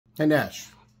Hey Nash,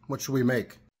 what should we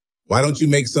make? Why don't you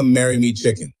make some marry me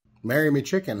chicken? Marry me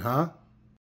chicken, huh?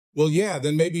 Well, yeah,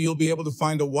 then maybe you'll be able to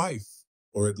find a wife,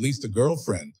 or at least a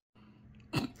girlfriend.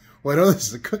 Well, I know this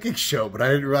is a cooking show, but I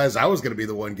didn't realize I was going to be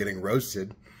the one getting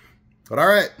roasted. But all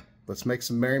right, let's make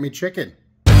some marry me chicken.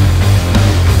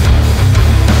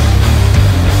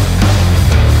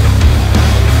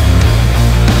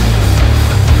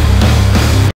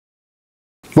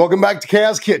 Welcome back to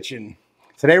Chaos Kitchen.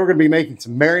 Today we're going to be making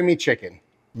some marry me chicken.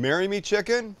 Marry me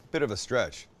chicken? Bit of a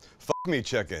stretch. Fuck me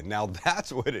chicken. Now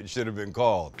that's what it should have been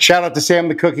called. Shout out to Sam,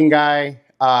 the cooking guy.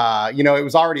 You know, it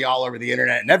was already all over the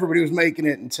internet and everybody was making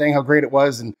it and saying how great it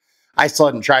was. And I still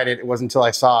hadn't tried it. It wasn't until I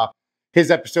saw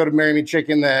his episode of Marry Me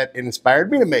Chicken that it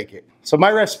inspired me to make it. So my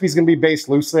recipe is going to be based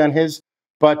loosely on his,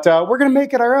 but we're going to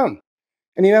make it our own.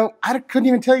 And you know, I couldn't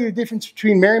even tell you the difference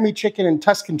between Marry Me Chicken and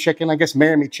Tuscan chicken. I guess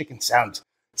Marry Me Chicken sounds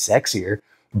sexier,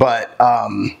 but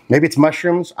maybe it's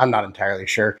mushrooms. I'm not entirely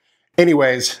sure.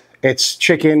 Anyways, it's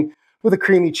chicken with a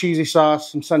creamy, cheesy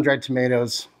sauce, some sun-dried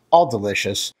tomatoes, all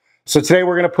delicious. So today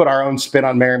we're going to put our own spin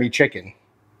on Marry Me Chicken.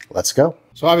 Let's go.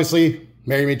 So obviously,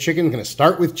 Marry Me Chicken is going to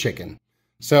start with chicken.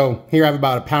 So here I have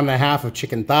about 1.5 pounds of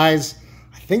chicken thighs.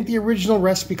 I think the original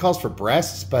recipe calls for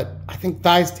breasts, but I think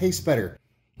thighs taste better.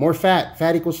 More fat.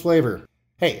 Fat equals flavor.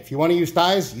 Hey, if you want to use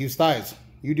thighs, use thighs.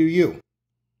 You do you.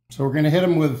 So we're going to hit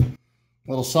them with a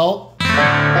little salt,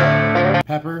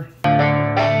 pepper,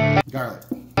 garlic.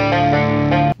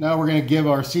 Now we're going to give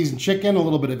our seasoned chicken a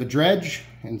little bit of a dredge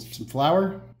and some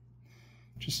flour.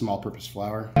 Just some all-purpose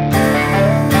flour.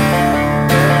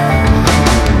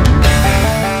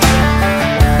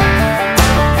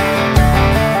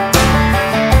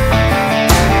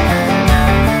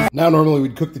 Now normally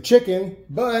we'd cook the chicken,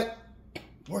 but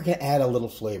we're going to add a little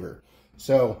flavor.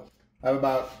 So I have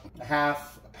about 1/2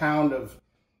 pound of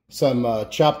some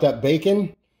chopped up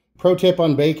bacon. Pro tip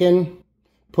on bacon,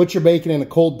 put your bacon in a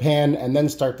cold pan and then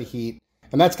start to heat.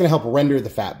 And that's going to help render the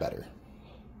fat better.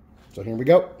 So here we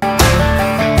go.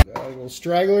 Got a little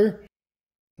straggler.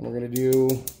 And we're going to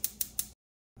do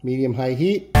medium-high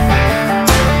heat.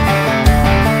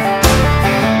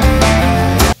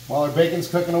 While our bacon's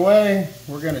cooking away,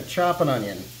 we're going to chop an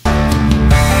onion.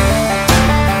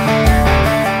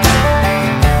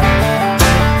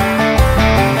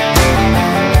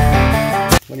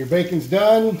 When your bacon's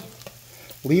done,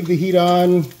 leave the heat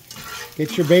on,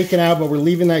 get your bacon out, but we're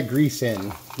leaving that grease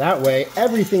in. That way,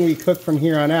 everything we cook from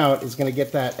here on out is going to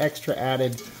get that extra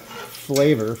added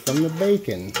flavor from the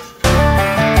bacon.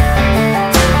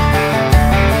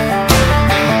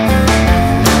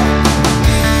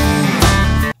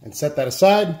 And set that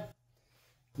aside.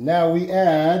 Now we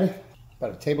add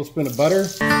about 1 tablespoon of butter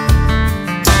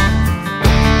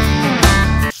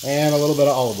and a little bit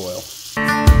of olive oil.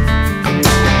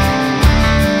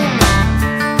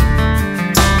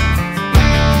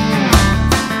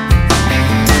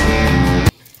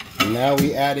 And now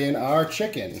we add in our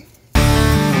chicken.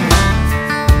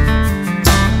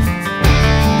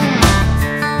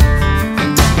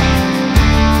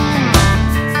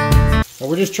 And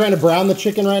we're just trying to brown the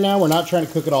chicken right now. We're not trying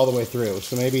to cook it all the way through.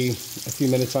 So maybe a few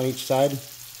minutes on each side.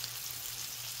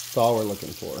 That's all we're looking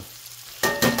for.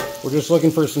 We're just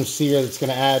looking for some sear that's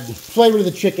going to add flavor to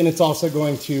the chicken. It's also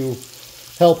going to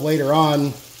help later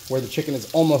on where the chicken is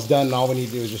almost done and all we need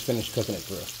to do is just finish cooking it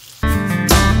through.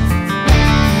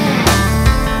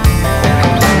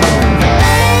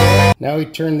 Now we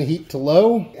turn the heat to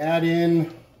low, add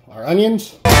in our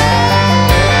onions.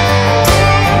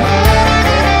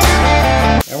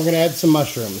 And we're going to add some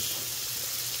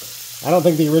mushrooms. I don't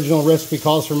think the original recipe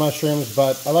calls for mushrooms,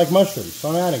 but I like mushrooms, so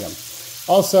I'm adding them.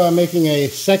 Also, I'm making a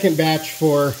second batch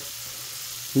for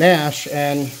Nash,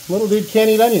 and little dude can't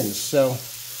eat onions, so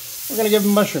we're going to give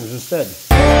him mushrooms instead.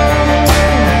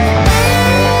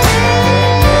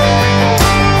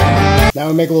 Now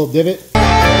we make a little divot.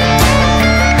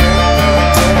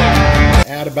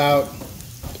 Add about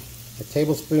 1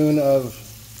 tablespoon of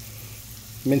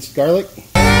minced garlic.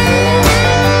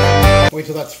 Wait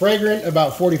till that's fragrant,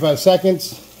 about 45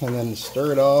 seconds, and then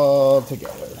stir it all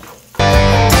together.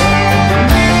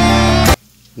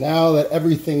 Now that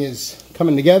everything is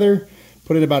coming together,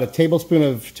 put in about 1 tablespoon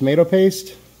of tomato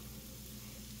paste.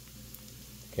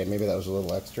 Okay, maybe that was a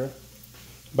little extra.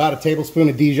 About 1 tablespoon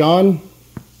of Dijon.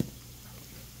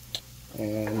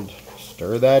 And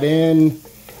stir that in.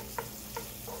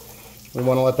 We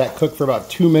want to let that cook for about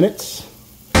 2 minutes.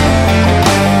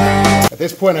 At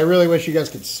this point, I really wish you guys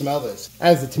could smell this.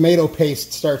 As the tomato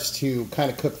paste starts to kind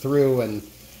of cook through and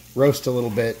roast a little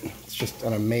bit, it's just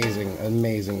an amazing,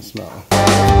 amazing smell.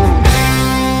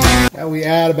 Now we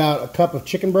add about 1 cup of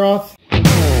chicken broth,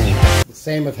 a The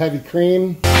same with heavy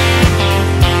cream.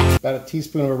 About a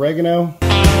teaspoon of oregano.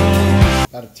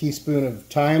 About a teaspoon of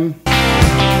thyme.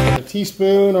 A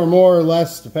teaspoon or more or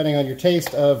less, depending on your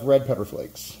taste, of red pepper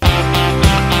flakes.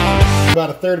 About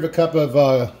a third of a cup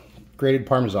of grated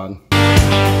Parmesan.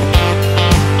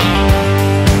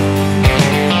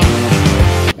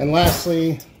 And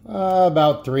lastly,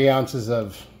 about 3 ounces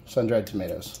of sun-dried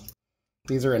tomatoes.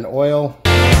 These are in oil,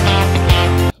 so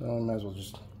I might as well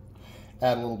just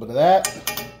add a little bit of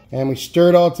that. And we stir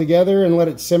it all together and let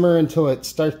it simmer until it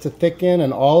starts to thicken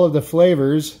and all of the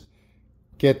flavors,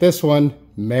 get this one,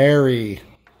 marry.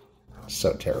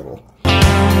 So terrible.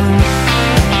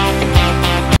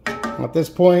 At this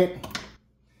point,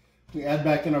 we add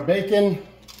back in our bacon,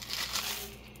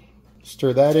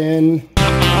 stir that in.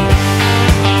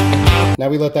 Now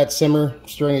we let that simmer,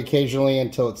 stirring occasionally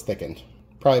until it's thickened.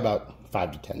 Probably about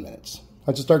 5 to 10 minutes.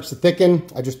 Once it starts to thicken,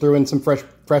 I just threw in some fresh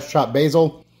chopped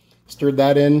basil, stirred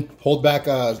that in, hold back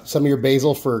some of your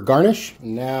basil for garnish.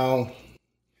 And now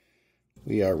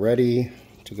we are ready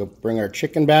to go bring our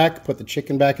chicken back, put the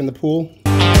chicken back in the pool.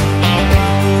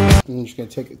 I'm just gonna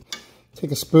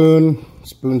take a spoon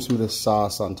some of this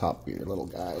sauce on top of your little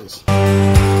guys.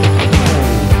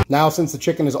 Now, since the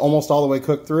chicken is almost all the way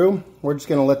cooked through, we're just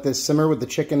gonna let this simmer with the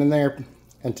chicken in there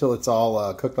until it's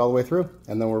all cooked all the way through,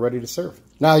 and then we're ready to serve.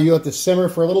 Now you let this simmer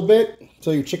for a little bit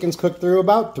until your chicken's cooked through,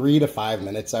 about 3 to 5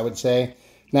 minutes, I would say.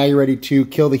 Now you're ready to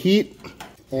kill the heat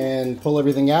and pull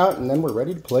everything out, and then we're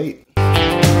ready to plate.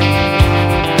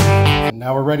 And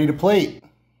now we're ready to plate.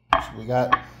 So we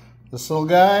got this little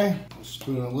guy,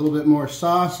 spoon a little bit more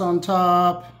sauce on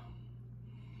top,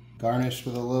 garnished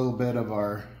with a little bit of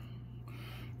our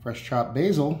fresh chopped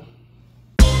basil.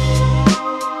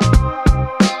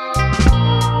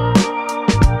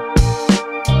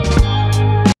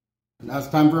 Now it's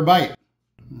time for a bite.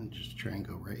 I'm gonna just try and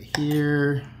go right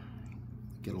here.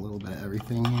 Get a little bit of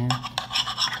everything here.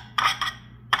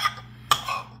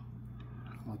 I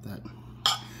want that.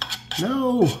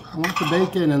 No, I want the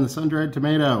bacon and the sun-dried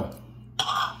tomato.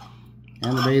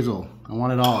 And the basil. I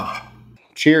want it all.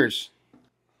 Cheers.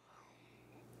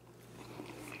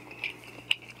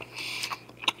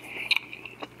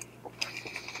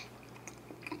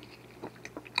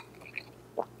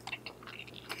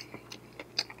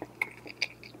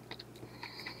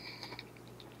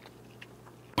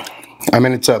 I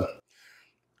mean, it's a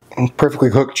perfectly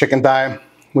cooked chicken thigh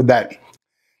with that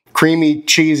creamy,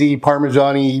 cheesy,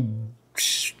 Parmesan-y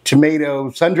tomato,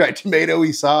 sun-dried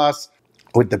tomato-y sauce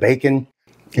with the bacon.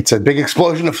 It's a big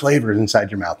explosion of flavors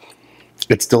inside your mouth.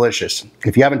 It's delicious.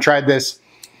 If you haven't tried this,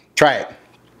 try it.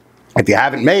 If you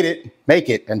haven't made it, make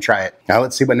it and try it. Now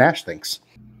let's see what Nash thinks.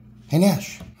 Hey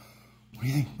Nash, what do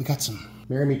you think? We got some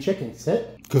Marry Me chicken.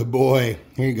 Sit. Good boy.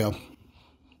 Here you go.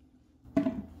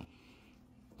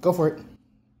 Go for it.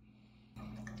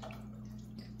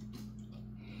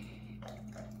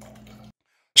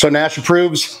 So Nash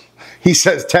approves. He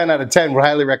says 10 out of 10 would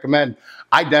highly recommend.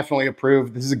 I definitely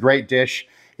approve. This is a great dish.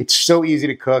 It's so easy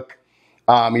to cook.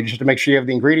 You just have to make sure you have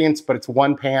the ingredients, but it's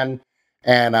one pan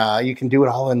and you can do it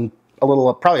all in a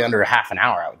little, probably under half an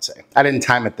hour, I would say. I didn't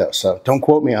time it though, so don't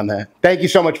quote me on that. Thank you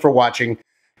so much for watching.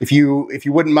 If you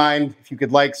wouldn't mind, if you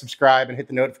could like, subscribe, and hit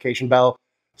the notification bell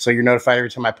so you're notified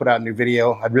every time I put out a new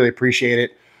video, I'd really appreciate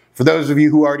it. For those of you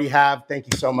who already have,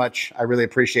 thank you so much. I really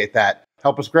appreciate that.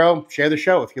 Help us grow, share the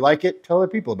show. If you like it, tell other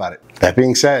people about it. That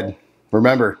being said,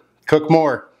 remember, cook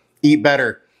more, eat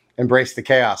better, embrace the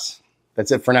chaos.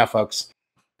 That's it for now, folks.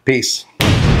 Peace.